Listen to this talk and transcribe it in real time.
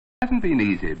It hasn't been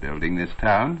easy building this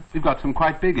town. We've got some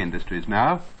quite big industries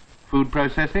now. Food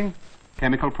processing,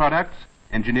 chemical products,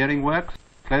 engineering works,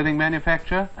 clothing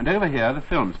manufacture, and over here the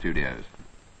film studios.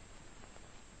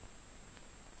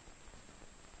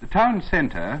 The town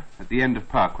centre, at the end of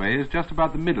Parkway, is just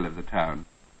about the middle of the town.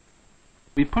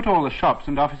 We put all the shops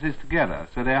and offices together,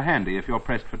 so they are handy if you're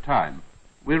pressed for time.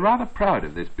 We're rather proud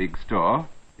of this big store.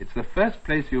 It's the first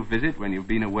place you'll visit when you've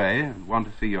been away and want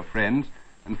to see your friends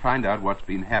and find out what's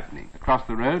been happening. Across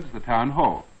the road's the town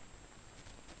hall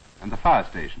and the fire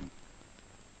station.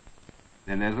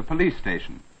 Then there's the police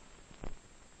station.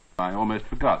 I almost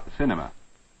forgot the cinema.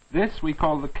 This we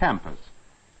call the campus.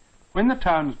 When the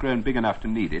town's grown big enough to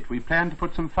need it, we plan to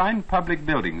put some fine public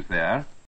buildings there